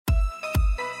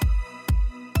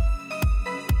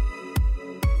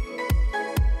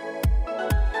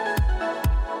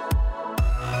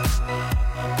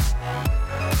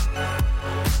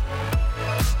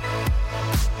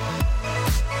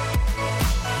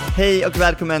Hej och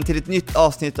välkommen till ett nytt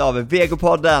avsnitt av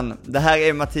Vegopodden. Det här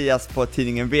är Mattias på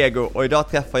tidningen Vego och idag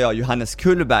träffar jag Johannes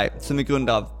Kullberg som är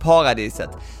grundare av Paradiset,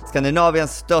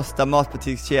 Skandinaviens största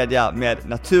matbutikskedja med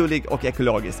naturlig och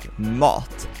ekologisk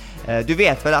mat. Du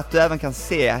vet väl att du även kan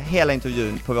se hela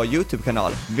intervjun på vår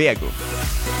YouTube-kanal Vego.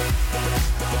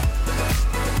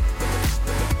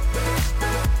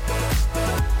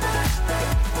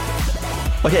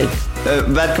 Okej,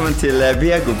 välkommen till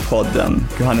Vegopodden,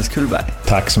 Johannes Kullberg.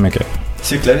 Tack så mycket.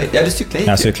 Cyklar du? Ja, du cyklar hit.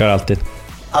 Jag cyklar alltid.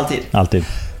 Alltid? Alltid.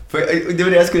 Det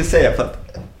var det jag skulle säga för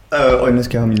att... Oj, nu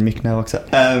ska jag ha min mick här också.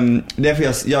 Det är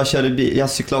för jag körde bil, jag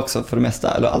cyklar också för det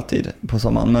mesta, eller alltid på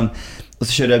sommaren. Men, och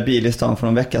så körde jag bil i stan för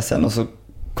någon vecka sedan och så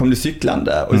kom du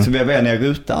cyklande. Och så var jag ner i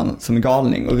rutan som en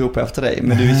galning och ropade efter dig.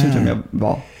 Men du visste inte vem jag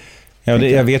var. Ja,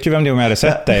 jag vet ju vem det är om jag hade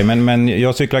sett dig, men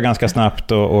jag cyklar ganska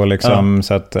snabbt och liksom,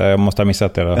 så att jag måste ha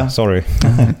missat det då. Ja. Sorry.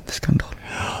 Skandal.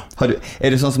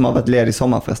 Är du sån som har varit ledig i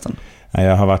sommar förresten?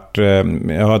 Jag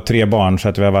har 3 barn, så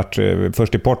att vi har varit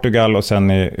först i Portugal och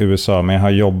sen i USA, men jag har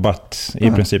jobbat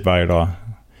i princip varje dag.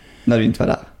 När du inte var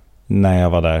där? Nej, jag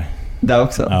var där. Där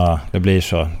också? Ja, det blir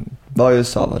så. Var i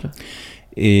USA var du?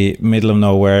 I middle of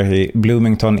nowhere, i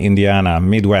Bloomington, Indiana,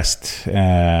 Midwest. Så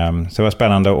det var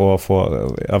spännande att få...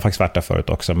 Jag har faktiskt varit där förut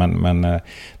också, men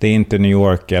det är inte New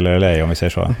York eller LA om vi säger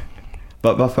så.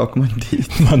 Varför åker man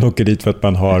dit? Man åker dit för att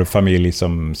man har familj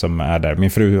som är där.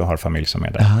 Min fru har familj som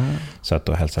är där. Aha. Så att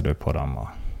då hälsar du på dem.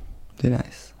 Det är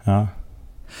nice. Ja.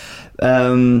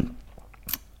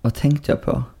 Vad tänkte jag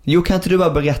på? Jo, kan inte du bara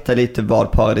berätta lite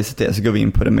vad Paradiset är, så går vi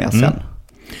in på det mer sen.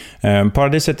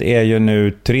 Paradiset är ju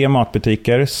nu 3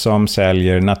 matbutiker som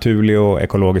säljer naturlig och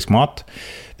ekologisk mat.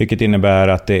 Vilket innebär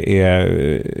att det är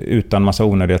utan massa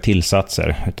onödiga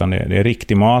tillsatser. Utan det är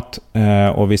riktig mat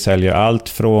och vi säljer allt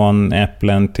från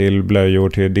äpplen till blöjor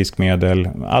till diskmedel.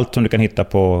 Allt som du kan hitta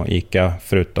på ICA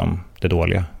förutom det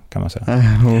dåliga, kan man säga.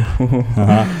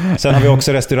 Sen har vi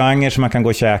också restauranger som man kan gå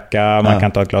och käka. Man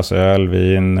kan ta ett glas öl,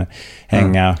 vin,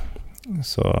 hänga.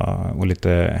 Och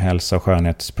lite hälsa- och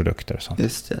skönhetsprodukter och sånt.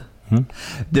 Just det.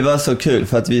 Det var så kul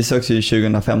för att vi sågs ju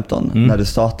 2015 när du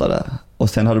startade. Och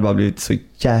sen har det bara blivit så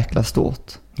jäkla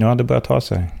stort. Ja, det börjar ta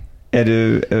sig.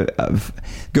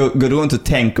 Går du runt och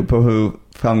tänker på hur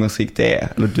framgångsrikt det är?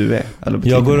 Eller du är? Eller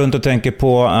jag går runt och tänker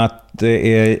på att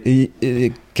det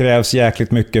krävs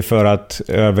jäkligt mycket för att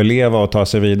överleva och ta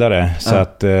sig vidare. Så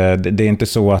att det är inte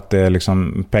så att det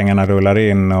liksom, pengarna rullar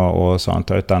in och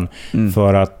sånt. Utan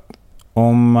för att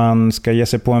om man ska ge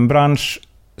sig på en bransch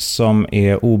som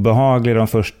är obehaglig de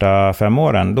första 5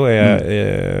 åren, då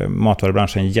är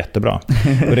matvarubranschen jättebra.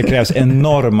 Och det krävs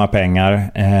enorma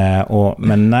pengar,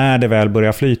 men när det väl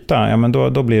börjar flyta, ja, men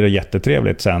då blir det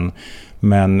jättetrevligt sen.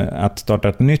 Men att starta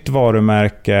ett nytt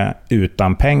varumärke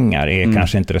utan pengar är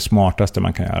kanske inte det smartaste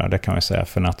man kan göra. Det kan vi säga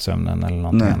för nattsömnen eller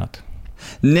något annat.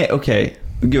 Nej, okej.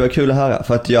 Gud vad kul att höra,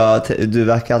 för att du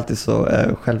verkar alltid så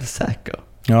självsäker.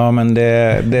 Ja, men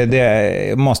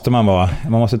det måste man vara.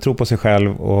 Man måste tro på sig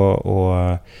själv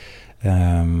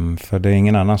för det är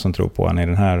ingen annan som tror på en i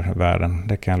den här världen.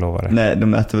 Det kan jag lova dig. Nej,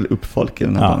 de äter väl upp folk i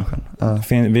den här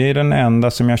branschen. Vi är den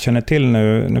enda som jag känner till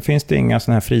nu. Nu finns det inga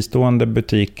såna här fristående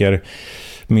butiker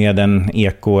med en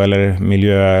eko- eller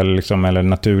miljö- eller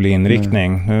naturlig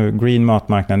inriktning. Green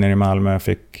matmarknad nere i Malmö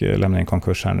fick lämna in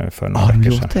konkurs här nu för några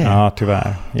veckor sedan. Ja,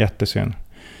 tyvärr. Jättesynd.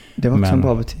 Det var också en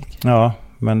bra butik. Ja,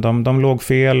 men de låg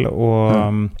fel och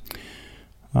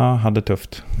hade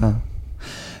tufft. Ja.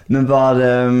 Men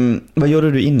vad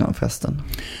gjorde du innan förresten?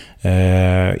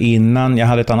 Innan, jag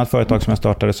hade ett annat företag som jag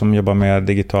startade som jobbar med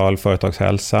digital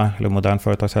företagshälsa eller modern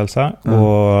företagshälsa.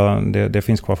 Och det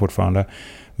finns kvar fortfarande.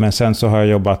 Men sen så har jag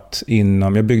jobbat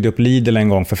jag byggde upp Lidl en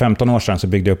gång, för 15 år sedan så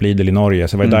byggde jag upp Lidl i Norge.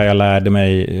 Så det var där jag lärde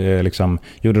mig,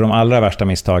 gjorde de allra värsta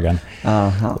misstagen.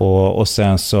 Och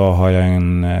sen så har jag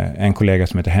en kollega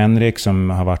som heter Henrik som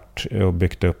har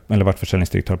varit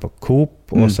försäljningsdirektör på Coop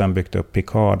och sen byggt upp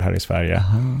Picard här i Sverige.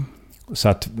 Så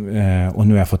att, och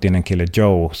nu har jag fått in en kille,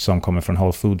 Joe, som kommer från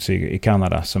Whole Foods i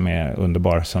Kanada, som är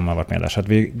underbar, som har varit med där. Så att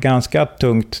vi är ganska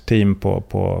tungt team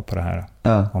på det här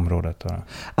området.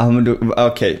 Men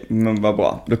men vad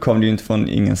bra. Då kom du ju inte från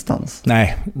ingenstans.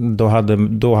 Nej,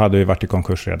 då hade vi varit i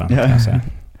konkurs redan, kan jag säga.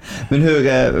 Men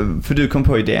för du kom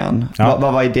på idén.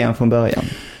 Vad var idén från början?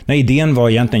 Nej, idén var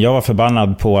egentligen, jag var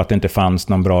förbannad på att det inte fanns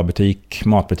någon bra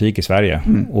matbutik i Sverige.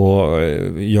 Och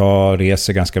jag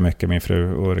reser ganska mycket, min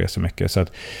fru och reser mycket. Så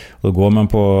att, då går man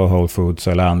på Whole Foods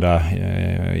eller andra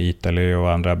Italy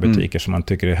och andra butiker som man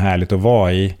tycker är härligt att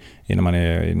vara i innan man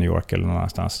är i New York eller någon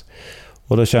annanstans.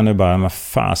 Och då kände jag bara, vad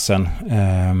fasen.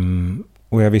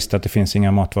 Och jag visste att det finns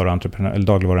inga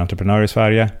dagligvaruentreprenörer i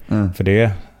Sverige. För det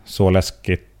är så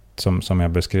läskigt som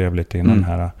jag beskrev lite innan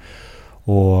här.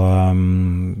 Och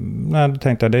då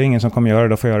tänkte jag, det är ingen som kommer göra det,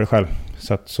 då får jag göra det själv.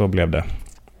 Så blev det.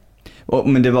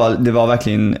 Men det var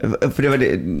verkligen, för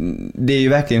det är ju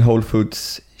verkligen Whole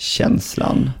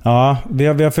Foods-känslan. Ja, vi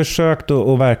har försökt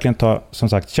att verkligen ta, som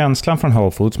sagt, känslan från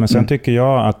Whole Foods, men sen tycker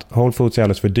jag att Whole Foods är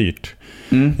alldeles för dyrt.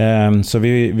 Så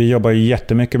vi jobbar ju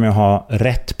jättemycket med att ha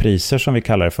rätt priser, som vi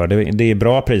kallar det för. Det är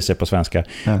bra priser på svenska,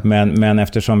 men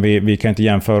eftersom vi kan inte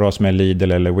jämföra oss med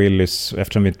Lidl eller Willys,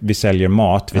 eftersom vi säljer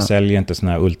mat, vi säljer inte sån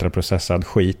här ultraprocessad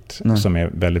skit som är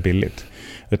väldigt billigt.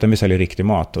 Utan vi säljer riktig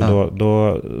mat och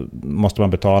då måste man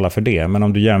betala för det. Men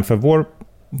om du jämför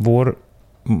vår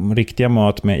riktiga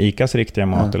mat med ICAs riktiga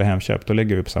mat eller Hemköp, då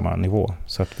ligger vi på samma nivå.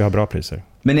 Så att vi har bra priser.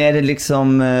 Men är det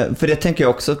liksom, för det tänker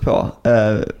jag också på,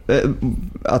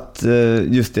 att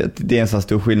just det är en så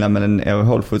stor skillnad mellan er och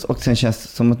Whole Foods, och sen känns det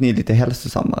som att ni är lite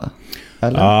hälsosammare.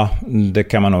 Eller? Ja, det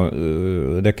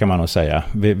kan man nog säga.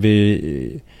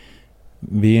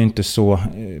 Vi är inte så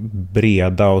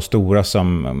breda och stora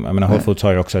som, jag menar, Whole Foods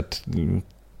har ju också ett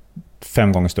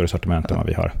 5 gånger större sortiment än vad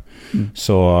vi har.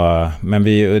 Så, men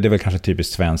det är väl kanske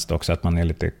typiskt svenskt också att man är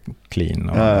lite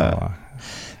clean.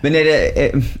 Men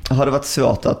har det varit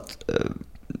svårt att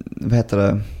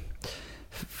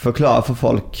förklara för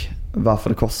folk varför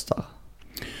det kostar?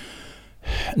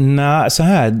 Nej, så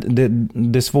här,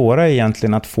 det svåra är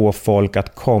egentligen att få folk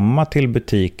att komma till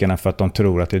butikerna för att de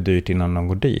tror att det är dyrt innan de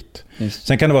går dit.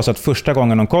 Sen kan det vara så att första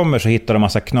gången de kommer så hittar de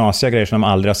massa knasiga grejer som de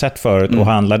aldrig har sett förut och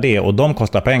handlar det, och de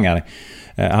kostar pengar.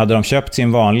 Hade de köpt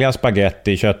sin vanliga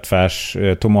spaghetti, köttfärs,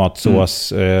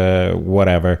 tomatsås,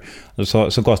 whatever,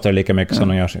 så kostar det lika mycket som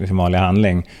de gör sin vanliga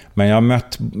handling. Men jag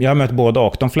har mött både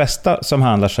och. De flesta som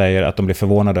handlar säger att de blir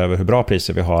förvånade över hur bra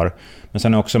priser vi har. Men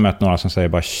sen har jag också mött några som säger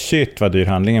bara, shit vad dyr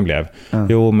handlingen blev.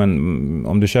 Jo, men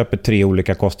om du köper 3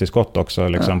 olika kosttillskott också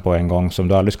liksom, på en gång, som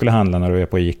du aldrig skulle handla när du är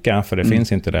på ICA, för det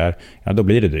finns inte där, ja, då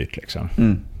blir det dyrt liksom.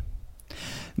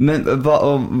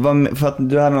 Men för att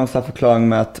du hade någon slags förklaring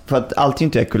med att, för att allt är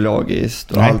inte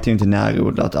ekologiskt och allt är inte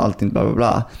närodlat, allt är inte bla bla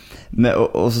bla. Men,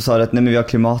 och så sa du att nej, men vi har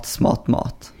klimatsmart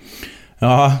mat.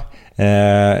 Ja,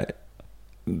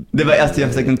 det var jag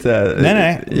försökte inte.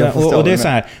 Nej. Och det är så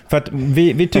här, för att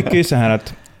vi tycker ju så här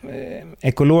att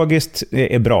ekologiskt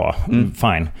är bra,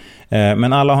 fine.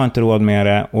 Men alla har inte råd med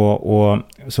det, och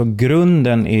så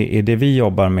grunden i det vi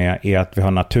jobbar med är att vi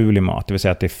har naturlig mat, det vill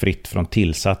säga att det är fritt från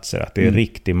tillsatser, att det är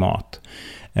riktig mat.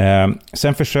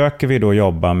 Sen försöker vi då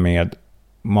jobba med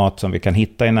mat som vi kan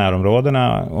hitta i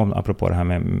närområdena, apropå det här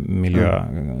med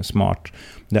miljösmart.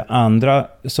 Det andra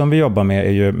som vi jobbar med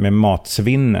är ju med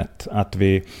matsvinnet, att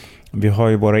vi har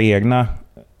ju våra egna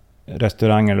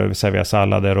restauranger där vi serverar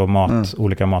sallader och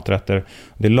olika maträtter.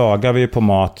 Det lagar vi på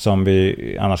mat som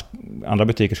vi annars andra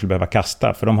butiker skulle behöva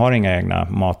kasta, för de har inga egna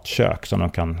matkök som de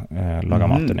kan laga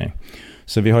maten i.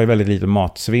 Så vi har ju väldigt lite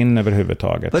matsvinn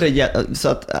överhuvudtaget. Så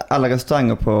att alla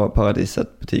restauranger på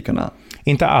Paradiset, butikerna?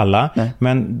 Inte alla,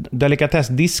 men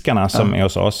delikatessdiskarna som är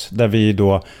hos oss, där vi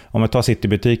då, om vi tar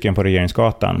Citybutiken på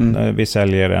Regeringsgatan, vi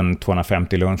säljer en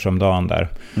 250 lunch om dagen där.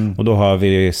 Och då har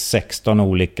vi 16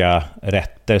 olika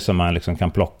rätter som man liksom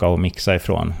kan plocka och mixa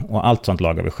ifrån. Och allt sånt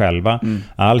lagar vi själva.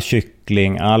 All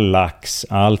kyckling, all lax,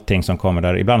 allting som kommer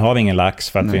där. Ibland har vi ingen lax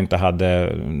för att vi inte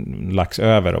hade lax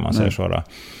över, om man säger så då.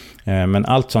 Men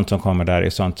allt sånt som kommer där är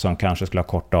sånt som kanske skulle ha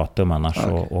kort datum annars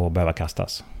och behöva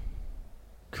kastas.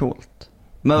 Coolt.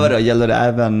 Men vadå, gäller det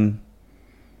även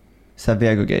så här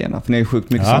vegogrejerna? För det är ju sjukt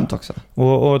mycket sånt också.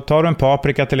 Och tar du en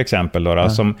paprika till exempel då,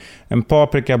 som en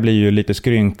paprika blir ju lite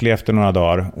skrynklig efter några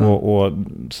dagar, och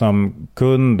som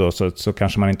kund då, så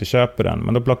kanske man inte köper den,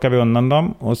 men då plockar vi undan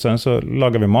dem och sen så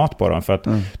lagar vi mat på dem, för att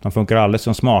de funkar alldeles,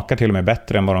 som smakar till och med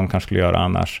bättre än vad de kanske skulle göra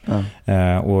annars.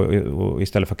 Och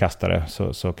istället för att kasta det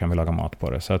så kan vi laga mat på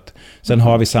det. Så att, sen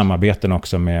har vi samarbeten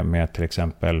också med till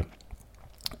exempel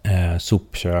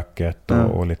sopköket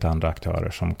och lite andra aktörer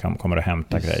som kommer att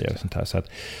hämta grejer och sånt här. Så att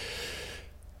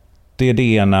det är det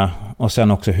ena. Och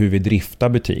sen också hur vi driftar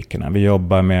butikerna. Vi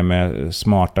jobbar med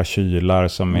smarta kylar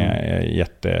som är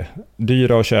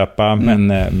jättedyra att köpa,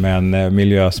 men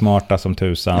miljösmarta som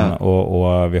tusan.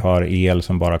 Och vi har el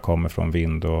som bara kommer från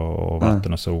vind och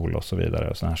vatten och sol och så vidare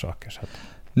och såna här saker. Så att.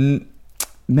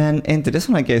 Men är inte det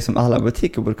såna grejer som alla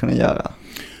butiker borde kunna göra?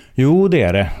 Jo, det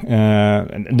är det.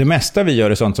 Det mesta vi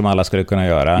gör är sånt som alla skulle kunna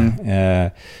göra.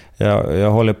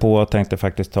 Jag håller på och tänkte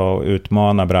faktiskt ta och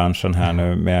utmana branschen här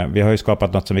nu. Vi har ju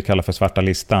skapat något som vi kallar för svarta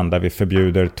listan, där vi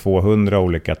förbjuder 200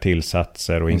 olika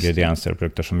tillsatser och ingredienser och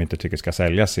produkter som vi inte tycker ska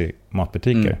säljas i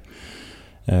matbutiker.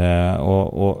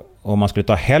 Och om man skulle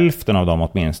ta hälften av dem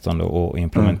åtminstone och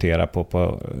implementera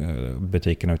på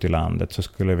butikerna ute i landet, så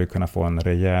skulle vi kunna få en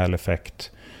rejäl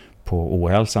effekt på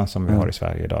ohälsan som vi har i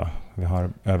Sverige idag. Vi har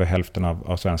över hälften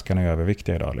av svenskarna är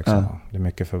överviktiga idag. Liksom. Det är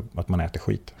mycket för att man äter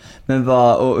skit. Men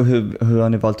hur har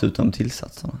ni valt ut de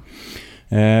tillsatserna?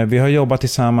 Vi har jobbat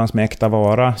tillsammans med Äkta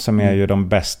Vara som är ju de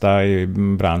bästa i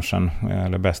branschen,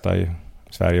 eller bästa i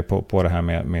Sverige på det här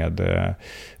med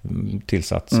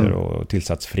tillsatser och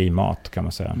tillsatsfri mat kan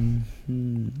man säga.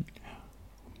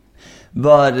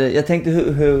 Jag tänkte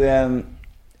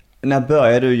när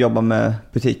började du jobba med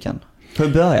butiken?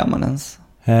 Hur börjar man ens?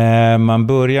 Man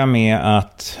börjar med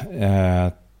att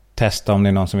testa om det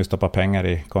är någon som vill stoppa pengar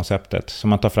i konceptet. Så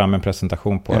man tar fram en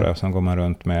presentation på det och sen går man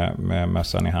runt med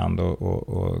mössan i hand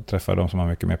och träffar de som har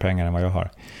mycket mer pengar än vad jag har.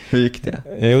 Hur gick det?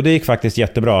 Jo, det gick faktiskt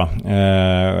jättebra.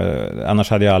 Annars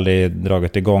hade jag aldrig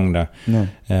dragit igång det.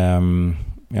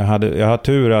 Jag har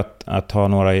tur att ha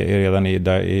några redan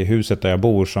i huset där jag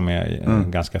bor som är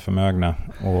ganska förmögna.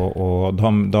 Och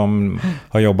de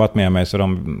har jobbat med mig så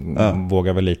de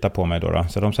vågar väl lita på mig då.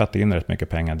 Så de satte in rätt mycket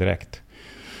pengar direkt.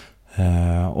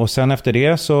 Och sen efter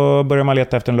det så börjar man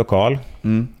leta efter en lokal.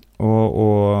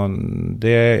 Och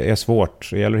det är svårt.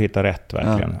 Det gäller att hitta rätt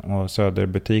verkligen. Och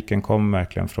Söderbutiken kom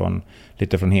verkligen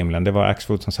lite från himlen. Det var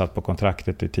Axfood som satt på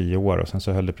kontraktet i 10 år. Och sen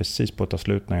så höll det precis på att ta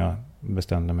slut när jag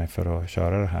bestämde mig för att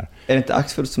köra det här. Är det inte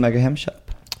Axfood som äger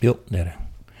Hemköp? Jo, det är det.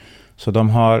 Så de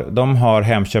har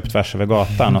Hemköp tvärs över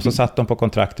gatan. Och så satt de på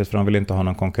kontraktet för de ville inte ha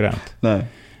någon konkurrent. Nej.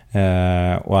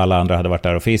 Och alla andra hade varit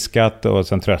där och fiskat och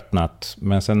sen tröttnat.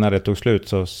 Men sen när det tog slut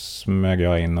så smög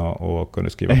jag in och kunde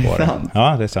skriva på det.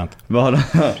 Ja, det är sant.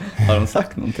 Har de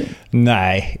sagt någonting?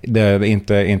 Nej, det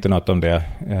är inte något om det.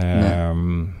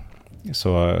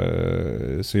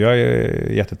 Så jag är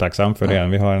jättetacksam för det.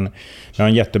 Vi har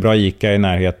en jättebra ICA i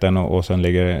närheten och sen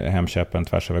ligger Hemköpen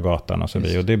tvärs över gatan och så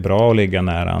vidare. Och det är bra att ligga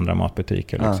nära andra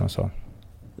matbutiker. Liksom så.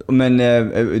 Men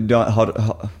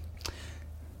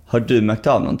har du märkt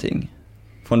av någonting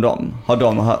från dem?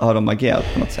 Har de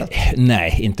agerat på något sätt?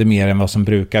 Nej, inte mer än vad som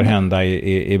brukar hända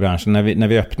i branschen. När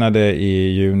vi öppnade i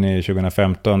juni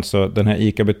 2015 så den här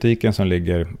ICA-butiken som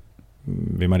ligger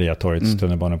vid Mariatorgets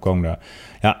tunnelbaneuppgång då.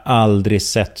 Jag har aldrig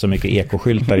sett så mycket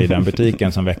ekoskyltar i den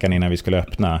butiken som veckan innan vi skulle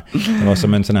öppna. Det var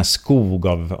som en sån här skog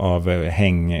av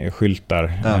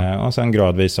hängskyltar. Och sen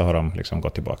gradvis så har de liksom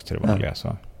gått tillbaka till det vanliga.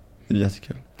 Så.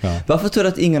 Jättekul. Ja. Varför tror du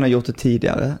att ingen har gjort det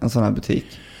tidigare, en sån här butik?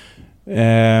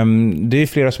 Det är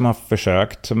flera som har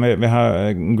försökt. Så vi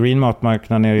har Green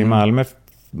Matmarknad nere i Malmö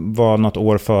var något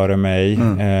år före mig.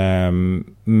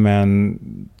 Men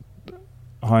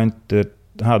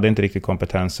hade inte riktigt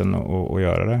kompetensen att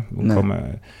göra det.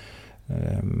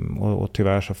 Och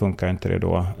tyvärr så funkar inte det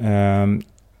då.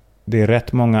 Det är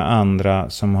rätt många andra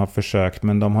som har försökt,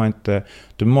 men de har inte.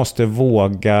 Du måste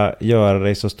våga göra det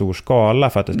i så stor skala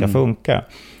för att det ska funka.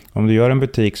 Om du gör en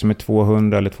butik som är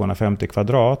 200 eller 250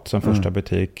 kvadrat som första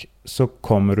butik så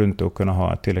kommer du inte att kunna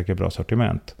ha ett tillräckligt bra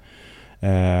sortiment.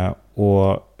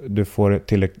 Och du får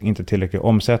inte tillräcklig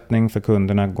omsättning för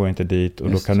kunderna, går inte dit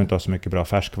och då kan du inte ha så mycket bra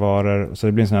färskvaror. Så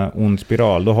det blir en sån här ond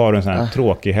spiral. Då har du en sån här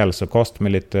tråkig hälsokost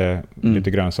med lite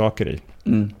grönsaker i.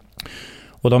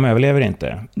 Och de överlever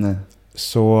inte. Nej.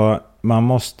 Så man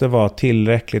måste vara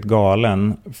tillräckligt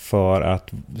galen för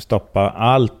att stoppa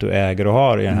allt du äger och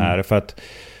har i den här. För att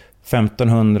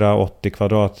 1580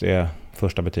 kvadrat är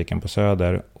första butiken på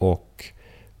Söder och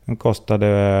den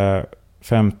kostade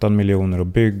 15 miljoner att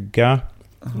bygga.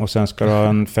 Och sen ska du ha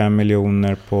en 5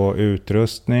 miljoner på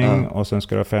utrustning och sen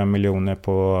ska du ha 5 miljoner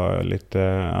på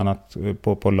lite annat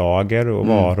på lager och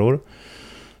varor.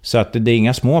 Så att det är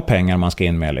inga små pengar man ska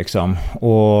in med liksom.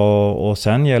 Och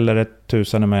sen gäller det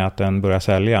tusan med att den börjar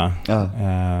sälja.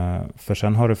 För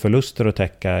sen har du förluster att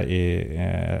täcka i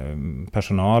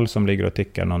personal som ligger och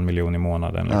tickar någon miljon i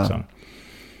månaden liksom.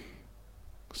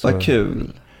 Så. Vad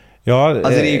kul. Ja, alltså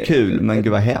det är ju kul, men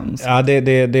gud vad hemskt. Ja,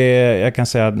 jag kan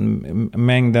säga att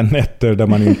mängden nätter där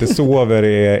man inte sover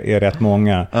är rätt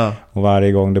många. Och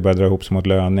varje gång det börjar dra ihop sig mot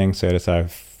löning så är det så här,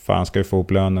 fan ska vi få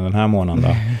upp lönen den här månaden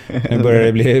då? Nu börjar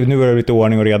det bli lite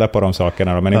ordning och reda på de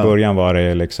sakerna då, men i början var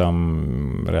det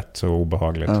liksom rätt så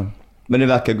obehagligt. Men det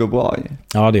verkar gå bra ju.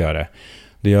 Ja, det gör det.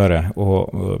 Det gör det.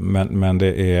 Men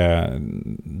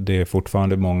det är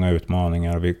fortfarande många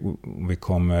utmaningar och vi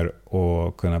kommer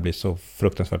att kunna bli så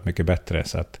fruktansvärt mycket bättre,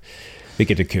 så att,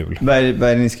 vilket är kul. Vad är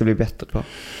det ni ska bli bättre på?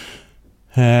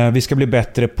 Vi ska bli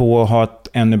bättre på att ha ett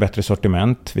ännu bättre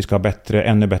sortiment. Vi ska ha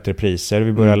ännu bättre priser.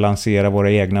 Vi börjar lansera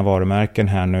våra egna varumärken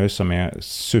här nu som är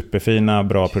superfina,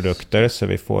 bra produkter. Så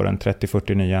vi får en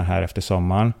 30-40 nya här efter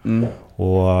sommaren.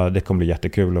 Och det kommer bli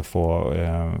jättekul att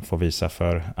få visa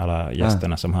för alla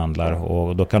gästerna som handlar.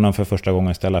 Och då kan de för första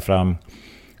gången ställa fram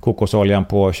kokosoljan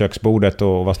på köksbordet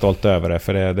och vara stolt över det.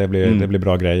 För det blir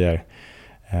bra grejer.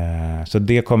 Så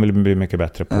det kommer vi bli mycket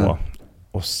bättre på.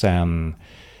 Och sen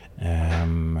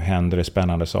händer det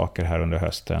spännande saker här under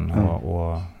hösten.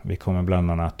 Och vi kommer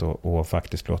bland annat att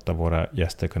faktiskt låta våra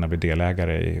gäster kunna bli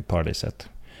delägare i Paradiset.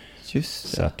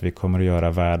 Just det. Så att vi kommer att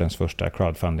göra världens första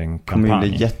crowdfunding-kampanj. Kommer vi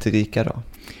bli jätterika då?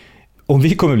 Om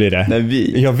vi kommer bli det? Nej,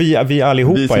 vi. Ja, vi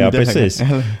allihopa, ja, precis.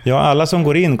 Eller? Ja, alla som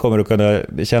går in kommer att kunna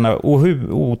tjäna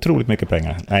otroligt mycket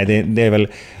pengar. Nej, det är väl,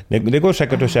 det går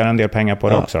säkert att tjäna en del pengar på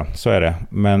det också, så är det.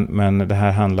 Men det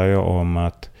här handlar ju om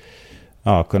att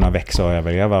kunna växa och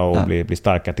överleva och bli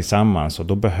starka tillsammans. Och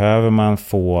då behöver man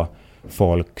få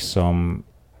folk som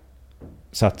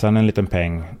satsar en liten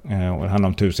peng, och det handlar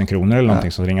om 1000 kronor eller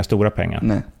någonting, så det är inga stora pengar.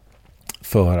 Nej.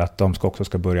 För att de också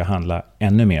ska börja handla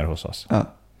ännu mer hos oss. Ja.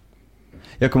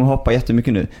 Jag kommer hoppa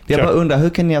jättemycket nu. Jag bara undrar, hur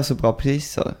kan ni ha så bra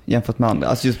priser jämfört med andra?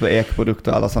 Alltså just på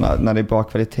ekprodukter och alla sådana, när det är bra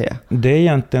kvalitet. Det är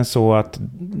egentligen så att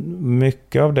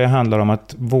mycket av det handlar om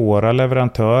att våra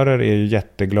leverantörer är ju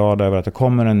jätteglada över att det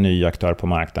kommer en ny aktör på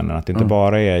marknaden. Att det inte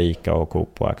bara är ICA och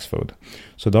Coop och Axfood.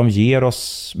 Så de ger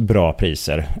oss bra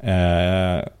priser.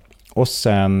 Och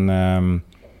sen,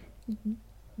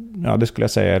 det skulle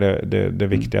jag säga är det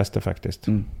viktigaste faktiskt.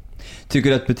 Mm. Tycker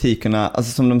du att butikerna,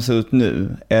 alltså som de ser ut nu,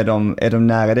 är de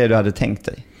nära det du hade tänkt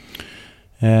dig?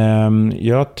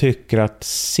 Jag tycker att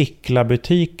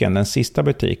Sickla-butiken, den sista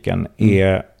butiken,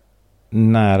 är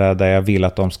nära där jag vill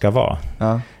att de ska vara.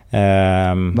 Ja.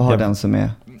 Vad har den som är?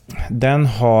 Den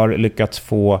har lyckats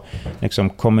få liksom,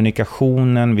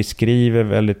 kommunikationen, vi skriver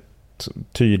väldigt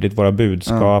tydligt våra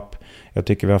budskap. Jag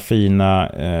tycker vi har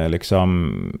fina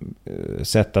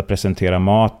sätt att presentera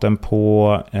maten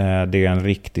på. Det är en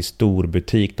riktigt stor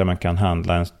butik där man kan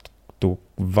handla en stor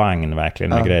vagn verkligen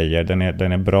med grejer.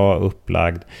 Den är bra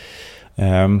upplagd.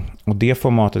 Och det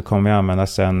formatet kommer vi använda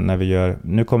sen när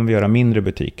nu kommer vi göra mindre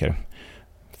butiker.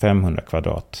 500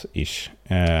 kvadrat-ish.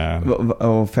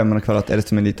 Och 500 kvadrat, är det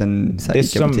som en liten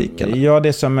ICA-butik? Ja, det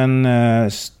är som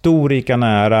en stor ICA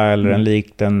Nära eller en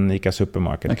liten ICA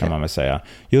Supermarket kan man väl säga.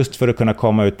 Just för att kunna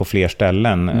komma ut på fler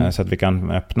ställen så att vi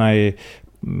kan öppna i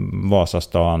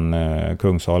Vasastan,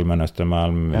 Kungsholmen,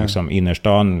 Östermalm, liksom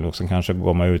innerstan, och sen kanske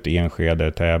går man ut i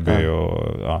Enskede, Täby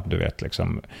och du vet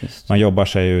liksom. Man jobbar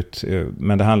sig ut,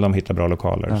 men det handlar om att hitta bra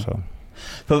lokaler så.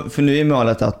 För nu är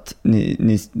målet att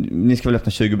ni ska väl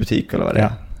öppna 20 butiker eller vad det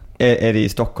är? Är det i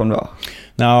Stockholm då?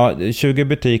 Ja, 20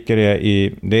 butiker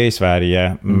det är i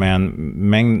Sverige,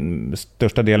 men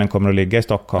största delen kommer att ligga i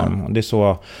Stockholm. Det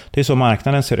är så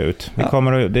marknaden ser ut. Det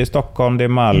är Stockholm, det är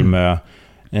Malmö,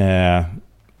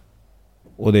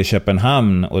 och det är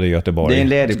Köpenhamn och det är Göteborg. Det är en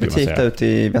ledig butik där ute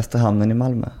i Västerhamnen i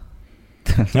Malmö.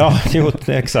 Ja,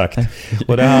 exakt.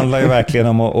 Och det handlar ju verkligen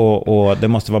om och det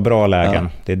måste vara bra lägen.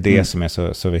 Det är det som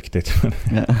är så viktigt.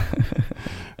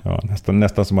 Ja,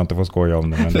 nästan som man inte får skoja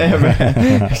om det. Men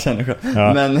nej, jag känner själv.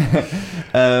 Ja.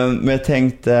 Men jag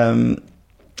tänkte,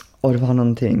 det var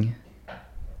någonting.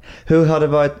 Hur har det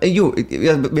varit?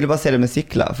 Jag ville bara säga det med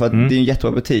Sickla, för att det är en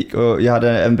jättebra butik. Och jag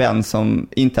hade en vän som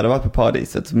inte hade varit på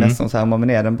Paradiset. Mest som så här, men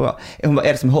är den bra? Hon bara,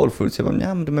 är det som Whole Foods? Jag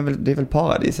bara, men det är väl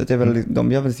Paradiset.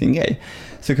 De gör väl sin grej.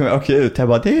 Så kom jag åka ut här och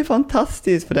bara, det är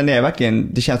fantastiskt. För den är verkligen,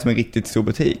 det känns som en riktigt stor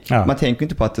butik. Ja. Man tänker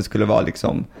inte på att det skulle vara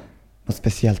liksom något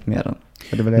speciellt med den.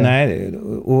 Nej,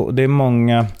 och det är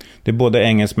många, det är både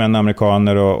engelsmän,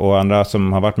 amerikaner och andra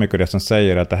som har varit mycket det som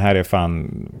säger att det här är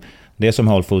fan, det är som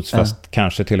Whole Foods fast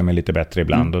kanske till och med lite bättre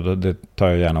ibland, och det tar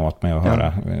jag gärna åt mig att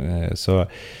höra. Så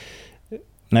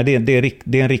nej, det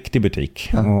är en riktig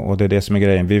butik och det är det som är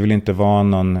grejen. Vi vill inte vara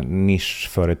någon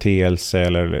nischföreteelse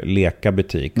eller leka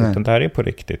butik, utan det här är på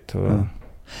riktigt.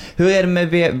 Hur är det med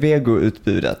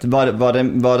vegoutbudet?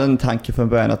 Var det en tanke från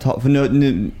början att ha? För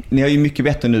nu, ni har ju mycket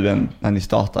bättre nu än när ni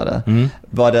startade.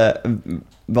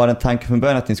 Var det en tanke från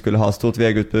början att ni skulle ha ett stort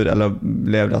vegoutbud, eller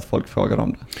blev det att folk frågade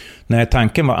om det? Nej,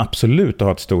 tanken var absolut att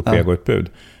ha ett stort vegoutbud.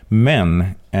 Men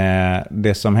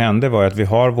det som hände var att vi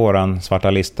har våran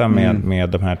svarta lista med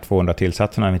de här 200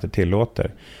 tillsatserna vi inte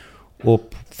tillåter. Och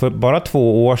för bara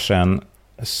 2 år sedan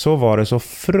så var det så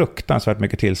fruktansvärt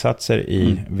mycket tillsatser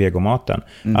i vegomaten.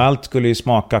 Allt skulle ju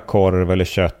smaka korv eller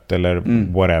kött eller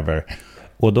whatever.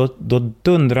 Och då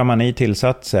dundrar man i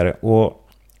tillsatser. Och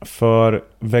för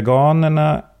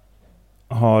veganerna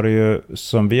har det ju,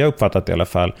 som vi har uppfattat i alla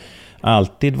fall,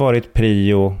 alltid varit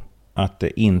prio att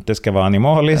det inte ska vara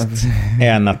animaliskt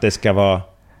än att det ska vara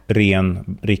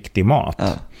ren, riktig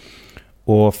mat.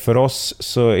 Och för oss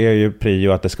så är ju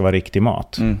prio att det ska vara riktig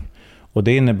mat. Och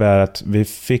det innebär att vi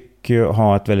fick ju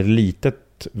ha ett väldigt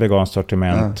litet veganskt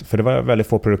sortiment. För det var väldigt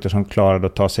få produkter som klarade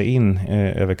att ta sig in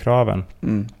över kraven.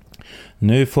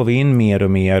 Nu får vi in mer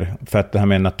och mer, för att det här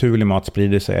med naturlig mat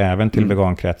sprider sig även till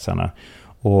vegankretsarna.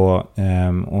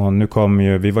 Och nu kommer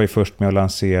ju, vi var ju först med att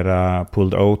lansera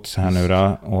Pulled Oats här nu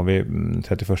då, och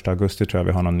 31 augusti tror jag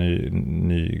vi har någon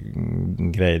ny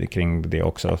grej kring det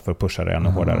också för att pusha det ännu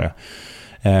hårdare.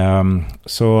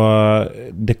 Så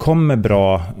det kommer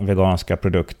bra veganska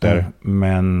produkter,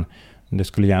 men det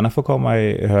skulle gärna få komma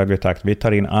i högre takt. Vi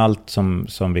tar in allt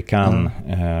som vi kan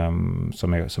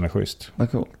som är schysst.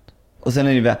 Vad coolt. Och sen är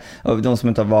det ju, de som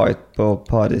inte har varit på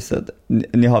Paradiset,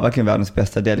 ni har verkligen världens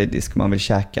bästa delidisk man vill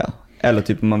käka. Eller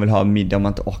typ om man vill ha middag om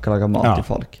man inte orkar laga mat till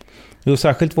folk. Jo,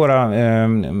 särskilt våra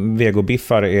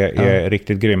vegobiffar är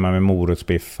riktigt grymma med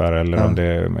morotsbiffar eller om det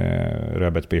är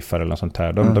rödbetsbiffar eller något sånt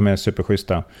här. De är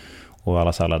superschyssta, och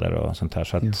alla sallader och sånt här.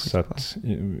 Så att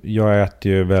jag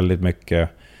äter ju väldigt mycket,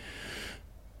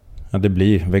 det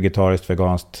blir vegetariskt,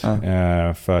 veganskt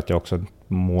för att jag också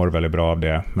mår väldigt bra av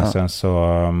det. Men sen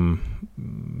så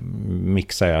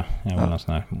mixar jag är väl en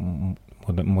sån här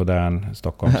modern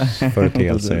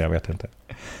Stockholmsföreteelse, jag vet inte.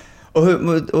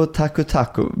 Och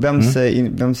taco,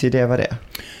 vems idé var det?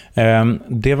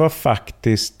 Det var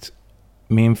faktiskt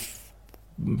min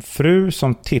fru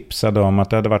som tipsade om att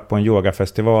det hade varit på en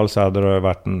yogafestival, så hade det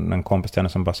varit en kompis till henne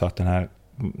som bara sa att den här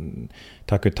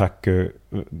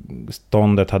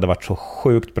taco-ståndet hade varit så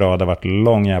sjukt bra, det hade varit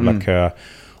lång jävla kö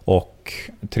och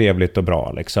trevligt och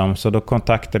bra liksom. Så då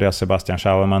kontaktade jag Sebastian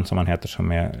Schauerman, som han heter,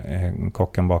 som är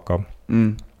kocken bakom,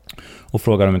 och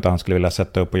frågade om inte han skulle vilja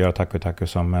sätta upp och göra taco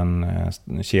som en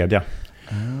kedja.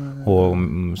 Och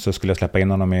så skulle jag släppa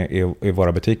in honom i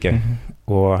våra butiker.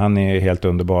 Och han är helt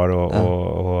underbar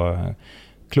och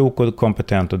klok och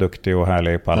kompetent och duktig och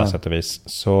härlig på alla sätt och vis.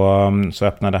 Så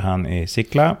öppnade han i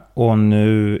Sickla, och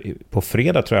nu på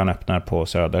fredag tror jag han öppnar på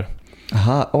Söder.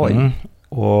 Aha, oj.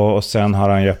 Och sen har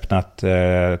han ju öppnat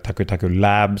Taco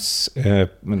Labs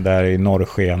där i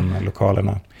Norrsken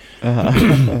lokalerna.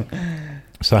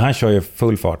 Så han kör ju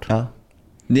full fart. Ja.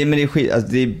 Men det är skit,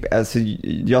 alltså,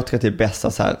 jag tror att det är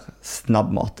bästa så här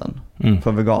snabbmaten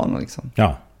för veganer liksom.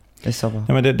 Ja. Det är så bra.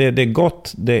 Ja, men det är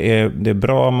gott, det är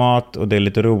bra mat, och det är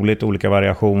lite roligt, olika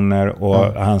variationer,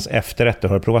 och hans efterrätter,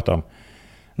 har du provat dem?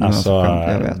 Alltså,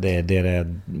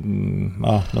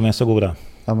 de är så goda.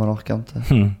 Ja, man orkar inte.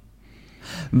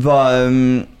 Vad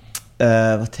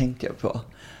tänker jag på?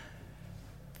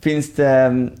 Finns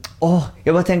det...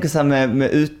 jag bara tänker så här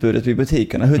med utbudet i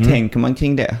butikerna. Hur tänker man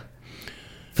kring det?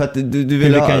 För att du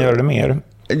vill hur vi kan göra det mer?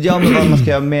 Ja, men vad man ska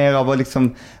göra mer av, och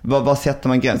liksom, vad sätter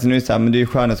man gränsen? Nu är det så här, men det är ju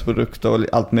skönhetsprodukter och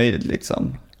allt möjligt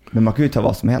liksom. Men man kan ju ta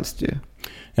vad som helst ju.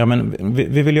 Ja, men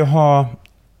vi vill ju ha...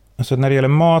 Alltså när det gäller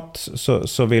mat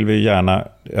så vill vi gärna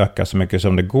öka så mycket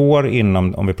som det går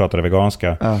inom, om vi pratar det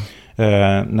veganska.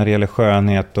 När det gäller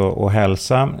skönhet och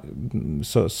hälsa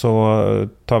så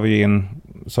tar vi in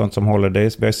sånt som håller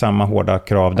det. Vi har samma hårda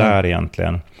krav där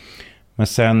egentligen. Men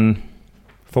sen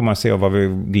får man se vad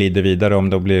vi glider vidare om.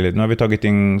 Nu har vi tagit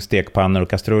in stekpannor och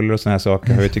kastruller och såna här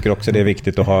saker. Vi tycker också det är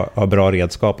viktigt att ha bra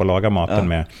redskap att laga maten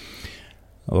med.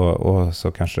 Och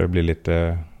så kanske det blir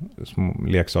lite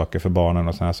leksaker för barnen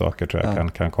och såna här saker tror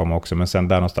jag kan komma också. Men sen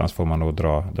där någonstans får man nog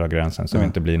dra gränsen så det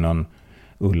inte blir någon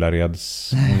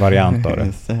Ullareds variant av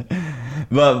det.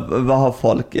 Vad har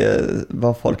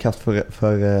folk haft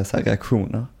för så här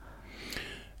reaktioner?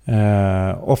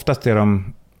 Oftast är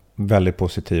de väldigt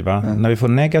positiva. När vi får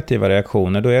negativa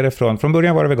reaktioner, då är det från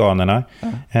början var det veganerna.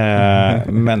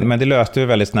 Men det löste vi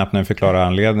väldigt snabbt när vi förklarade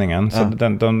anledningen. Så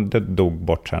det dog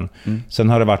bort sen. Sen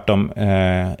har det varit de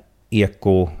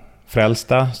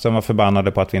ekofrälsta som var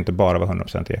förbannade på att vi inte bara var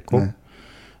 100% eko.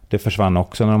 Det försvann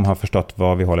också när de har förstått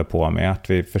vad vi håller på med. Att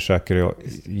vi försöker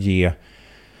ge...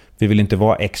 Vi vill inte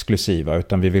vara exklusiva,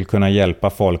 utan vi vill kunna hjälpa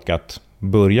folk att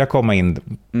börja komma in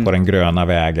på den gröna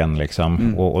vägen.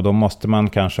 Liksom. Och då måste man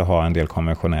kanske ha en del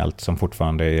konventionellt som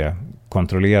fortfarande är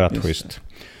kontrollerat schysst.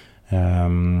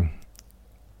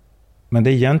 Men det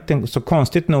är egentligen, så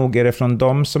konstigt nog är det från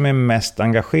de som är mest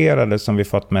engagerade som vi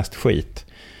fått mest skit.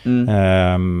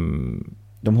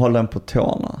 De håller en på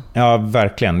tårna. Ja,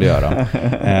 verkligen, det gör de.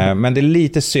 Men det är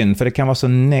lite synd, för det kan vara så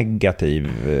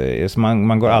negativ. Så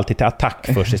man går alltid till attack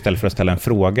först istället för att ställa en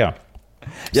fråga.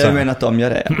 Jag menar att de gör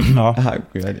det. Ja.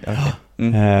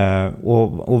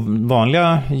 Och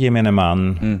vanliga gemene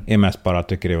man är mest bara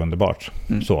tycker det är underbart.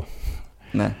 Så.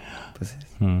 Nej, precis.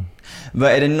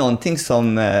 Vad är det någonting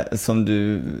som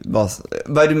du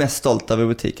vad är du mest stolt över i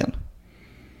butiken?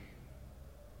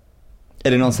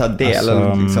 Är det någon sån här del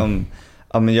eller liksom,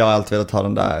 ja, men jag har alltid velat ha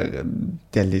den där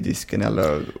delidisken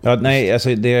eller... Ja, nej,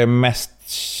 alltså det är mest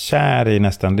kär i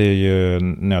nästan, det är ju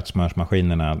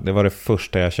nötsmörsmaskinerna. Det var det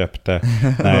första jag köpte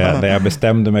när jag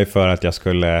bestämde mig för att jag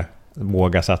skulle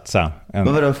våga satsa.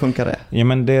 Men vadå funkar det? Ja,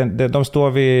 men de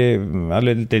står vid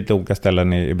lite olika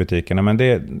ställen i butikerna. Men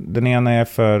den ena är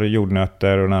för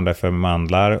jordnötter och den andra är för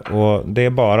mandlar. Och det är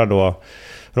bara då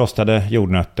rostade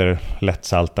jordnötter,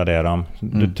 lättsaltade är de.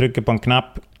 Du trycker på en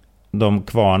knapp, de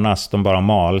kvarnas, de bara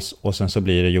mals och sen så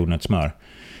blir det jordnötssmör.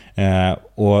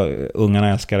 Och ungarna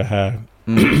älskar det här.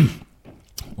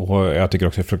 Och jag tycker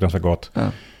också det är fruktansvärt gott. Ja.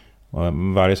 Och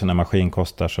varje sån här maskin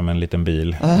kostar som en liten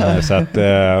bil. Så att,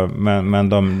 men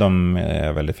de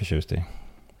är väldigt förtjust i.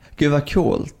 Gud vad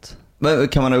coolt. Men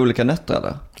kan man ha olika nötter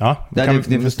eller? Ja,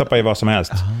 ni får stoppa i vad som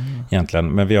helst egentligen.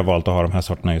 Men vi har valt att ha de här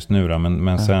sorterna just nu då.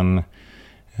 Men sen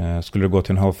skulle du gå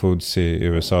till en Whole Foods i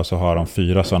USA så har de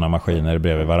 4 sådana maskiner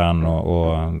bredvid varann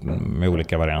och med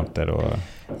olika varianter. Och...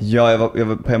 Ja, jag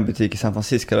var på en butik i San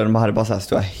Francisco där de hade bara så här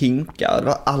stora hinkar. Det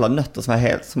var alla nötter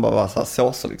som bara var så här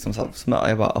såser liksom, så här smör.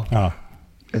 Jag bara,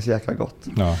 det är så jäkla gott.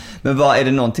 Ja. Men är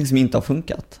det någonting som inte har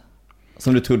funkat?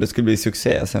 Som du trodde skulle bli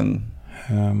succé sen?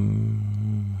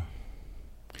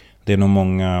 Det är nog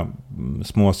många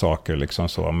små saker liksom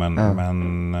så.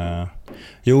 Men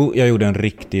jo, jag gjorde en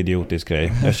riktigt idiotisk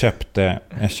grej.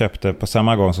 Jag köpte på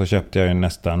samma gång så köpte jag ju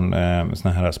nästan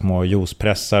såna här små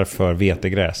juicepressar för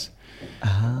vetegräs.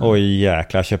 Och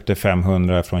jäklar, jag köpte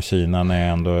 500 från Kina när jag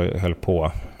ändå höll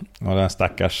på. Och den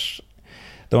stackars...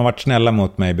 De har varit snälla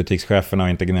mot mig, butikscheferna, och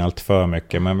inte gnällt för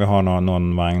mycket. Men vi har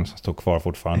någon vagn som står kvar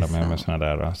fortfarande med såna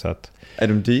där. Så att... Är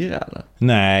de dyra eller?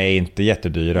 Nej, inte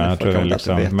jättedyra. Jag tror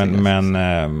liksom, men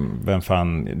vem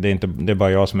fan, det är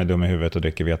bara jag som är dum i huvudet och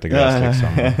dricker vetegräs liksom.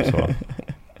 Så.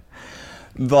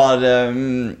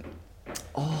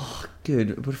 Gud,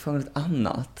 jag borde få något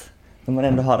annat. När man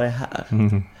ändå har det här.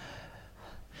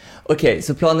 Okej,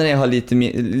 så planen är att ha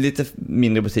lite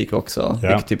mindre butiker också,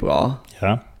 vilket är bra.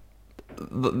 Ja.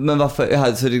 Men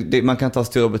varför? Så man kan ta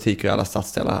stora butiker i alla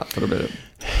stadsdelar här? För då blir det...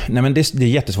 Nej, men det är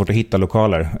jättesvårt att hitta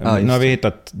lokaler. Nu har vi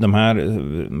hittat de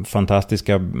här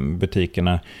fantastiska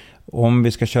butikerna. Om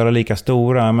vi ska köra lika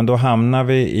stora, men då hamnar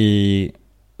vi i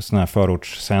såna här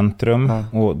förortscentrum.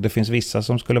 Och det finns vissa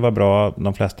som skulle vara bra,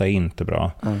 de flesta är inte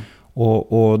bra.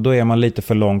 Och då är man lite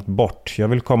för långt bort. Jag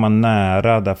vill komma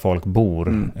nära där folk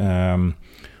bor.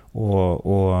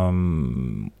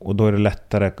 Och då är det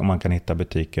lättare om man kan hitta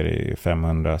butiker i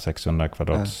 500-600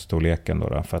 kvadratstorleken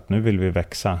då, för att nu vill vi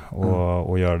växa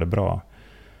och göra det bra.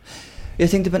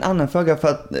 Jag tänkte på en annan fråga, för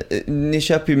att ni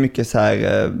köper ju mycket så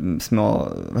här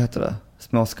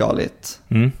småskaligt.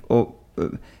 Och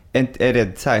är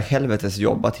det så här helvetes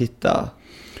jobb att hitta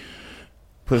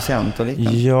producent och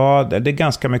liknande? Ja, det är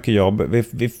ganska mycket jobb.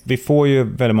 Vi får ju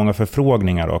väldigt många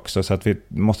förfrågningar också, så att vi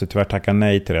måste tyvärr tacka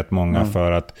nej till rätt många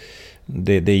för att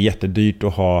det är jättedyrt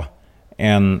att ha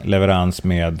en leverans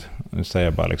med, nu säger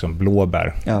jag bara liksom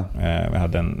blåbär. Vi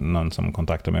hade någon som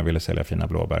kontaktade mig och ville sälja fina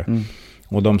blåbär.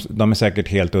 Och de är säkert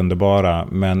helt underbara,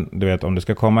 men du vet, om det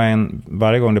ska komma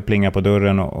varje gång det plingar på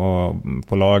dörren och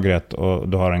på lagret och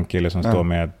du har en kille som står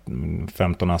med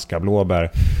 15 askar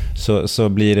blåbär, så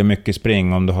blir det mycket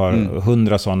spring. Om du har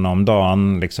 100 sådana om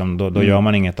dagen, liksom, då gör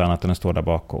man inget annat än att stå där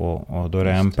bak, och då är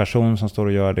det en person som står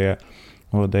och gör det.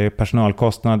 Och det är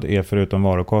personalkostnad är förutom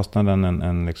varukostnaden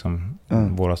en liksom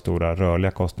våra stora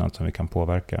rörliga kostnader som vi kan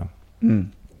påverka.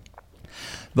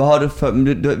 Vad har du för,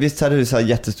 visst hade du så här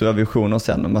jättestora visioner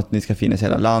sen om att ni ska finnas i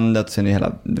hela landet, sen i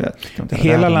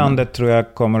hela landet tror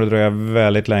jag kommer att dröja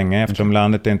väldigt länge, eftersom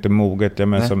landet är inte moget.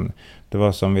 Det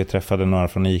var som vi träffade några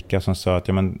från ICA som sa att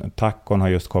tacon har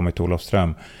just kommit till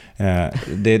Olofström.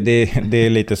 Det är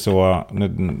lite så,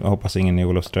 nu hoppas ingen i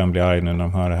Olofström blir arg nu när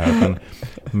de hör det här,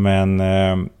 men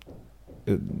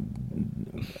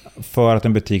för att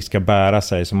en butik ska bära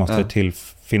sig så måste det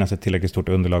finnas ett tillräckligt stort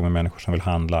underlag med människor som vill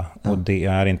handla, och det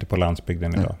är inte på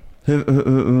landsbygden idag.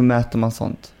 Hur mäter man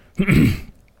sånt?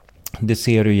 Det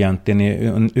ser du egentligen i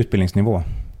en utbildningsnivå.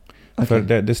 För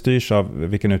det styrs av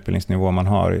vilken utbildningsnivå man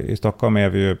har. I Stockholm är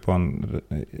vi ju på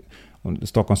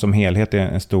Stockholm som helhet är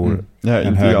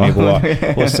en hög nivå.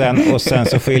 Och sen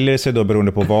så skiljer det sig då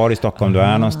beroende på var i Stockholm du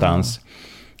är någonstans.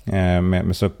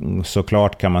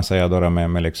 Såklart kan man säga då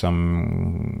med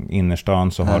liksom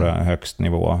innerstan så har du högst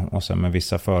nivå, och sen med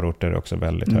vissa förorter är det också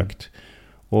väldigt högt.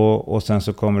 Och sen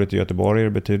så kommer det till Göteborg är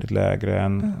det betydligt lägre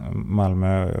än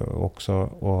Malmö också,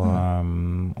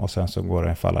 och sen så går det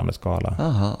en fallande skala.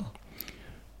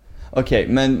 Okej,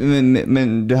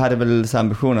 men du hade väl så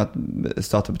ambition att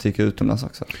starta butiker utomlands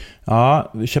också?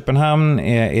 Ja, Köpenhamn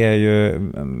är ju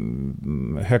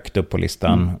högt upp på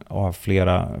listan av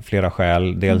flera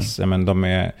skäl. Dels, men de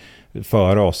är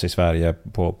före oss i Sverige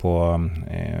på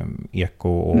eko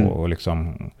och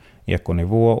liksom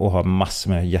ekonivå, och har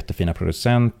massor med jättefina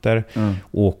producenter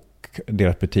och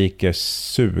deras butiker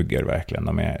suger verkligen.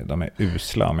 De är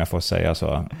usla, om jag får säga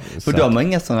så. För de har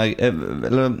inga sådana,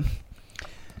 eller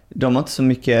de har inte så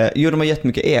mycket, de har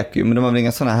jättemycket eko, men de har väl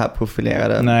inga sådana här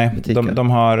profilerade butiker?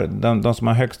 Nej, de som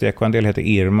har högst ekoandel heter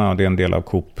Irma, och det är en del av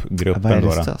Coop-gruppen.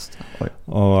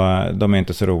 Och de är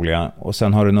inte så roliga. Och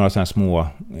sen har du några sådana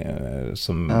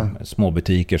små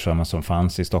butiker som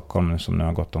fanns i Stockholm, som nu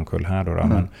har gått omkull här då.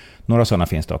 Men några sådana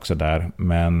finns det också där,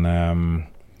 men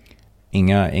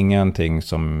ingenting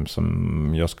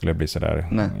som jag skulle bli sådär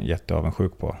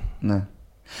jätteavundsjuk på. Nej.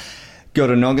 Går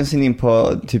du någonsin in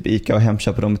på typ Ica och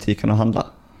Hemköp på de butikerna och handlar?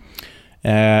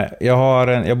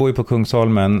 Jag bor ju på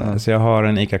Kungsholmen, så jag har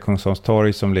en Ica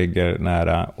Kungsholmstorg som ligger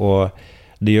nära, och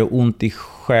det gör ont i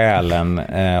själen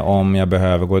om jag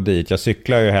behöver gå dit. Jag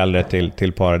cyklar ju hellre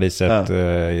till Paradiset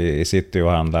i city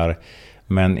och handlar,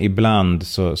 men ibland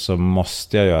så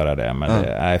måste jag göra det, men det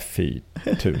är fy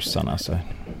tusan alltså.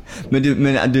 Men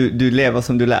du lever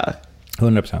som du lär?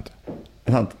 100%.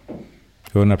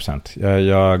 100%.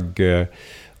 Jag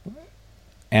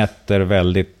äter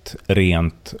väldigt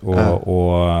rent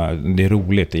och det är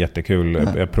roligt, det är jättekul.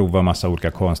 Jag provar massa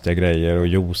olika konstiga grejer och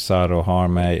juicar och har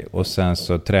mig, och sen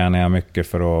så tränar jag mycket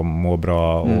för att må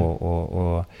bra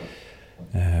och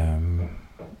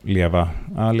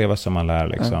leva som man lär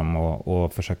liksom,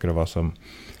 och försöker att vara som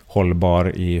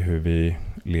hållbar i hur vi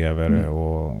lever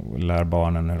och lär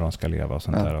barnen hur de ska leva och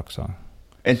sånt där också.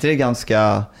 Är inte det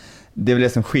ganska... Det är väl det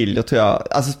som skiljer, tror jag.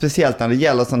 Alltså speciellt när det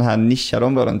gäller sådana här nischade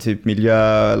områden, typ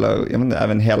miljö eller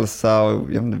även hälsa och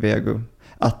vego.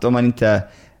 Att om man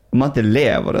inte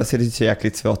lever det, så är det så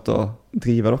jäkligt svårt att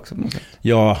driva det också på något sätt.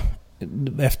 Ja,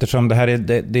 eftersom det här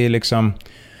det är liksom...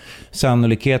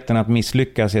 Sannolikheten att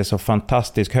misslyckas är så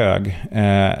fantastiskt hög.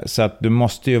 Så att du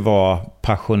måste ju vara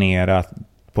passionerad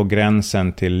på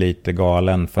gränsen till lite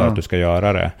galen för att du ska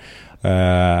göra det.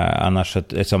 Annars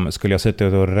skulle jag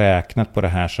suttit och räknat på det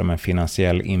här som en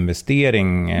finansiell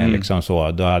investering liksom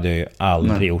så, då hade jag ju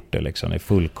aldrig gjort det liksom. Det är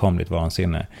fullkomligt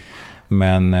vansinne.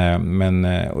 Men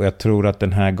och jag tror att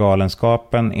den här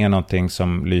galenskapen är någonting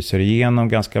som lyser igenom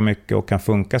ganska mycket och kan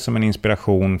funka som en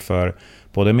inspiration för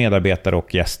både medarbetare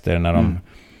och gäster när de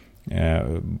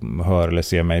hör eller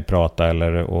ser mig prata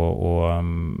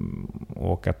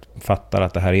och att fattar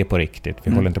att det här är på riktigt.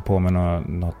 Vi håller inte på med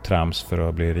något trams för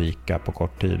att bli rika på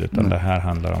kort tid, utan det här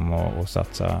handlar om att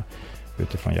satsa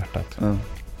utifrån hjärtat.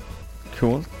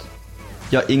 Coolt.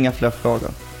 Jag har inga fler frågor.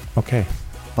 Okej.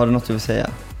 Har du något du vill säga?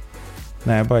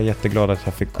 Nej, jag är bara jätteglad att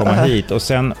jag fick komma hit. Och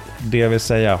sen det jag vill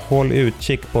säga, håll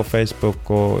utkik på Facebook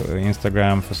och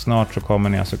Instagram, för snart så kommer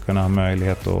ni alltså kunna ha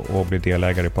möjlighet att bli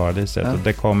delägare i Paradiset. Och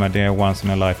det är once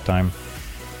in a lifetime.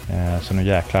 Så nu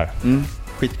jäklar.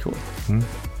 Skitcool.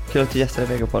 Kul att du gästade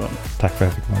Vego på den. Tack för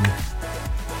att jag fick komma med.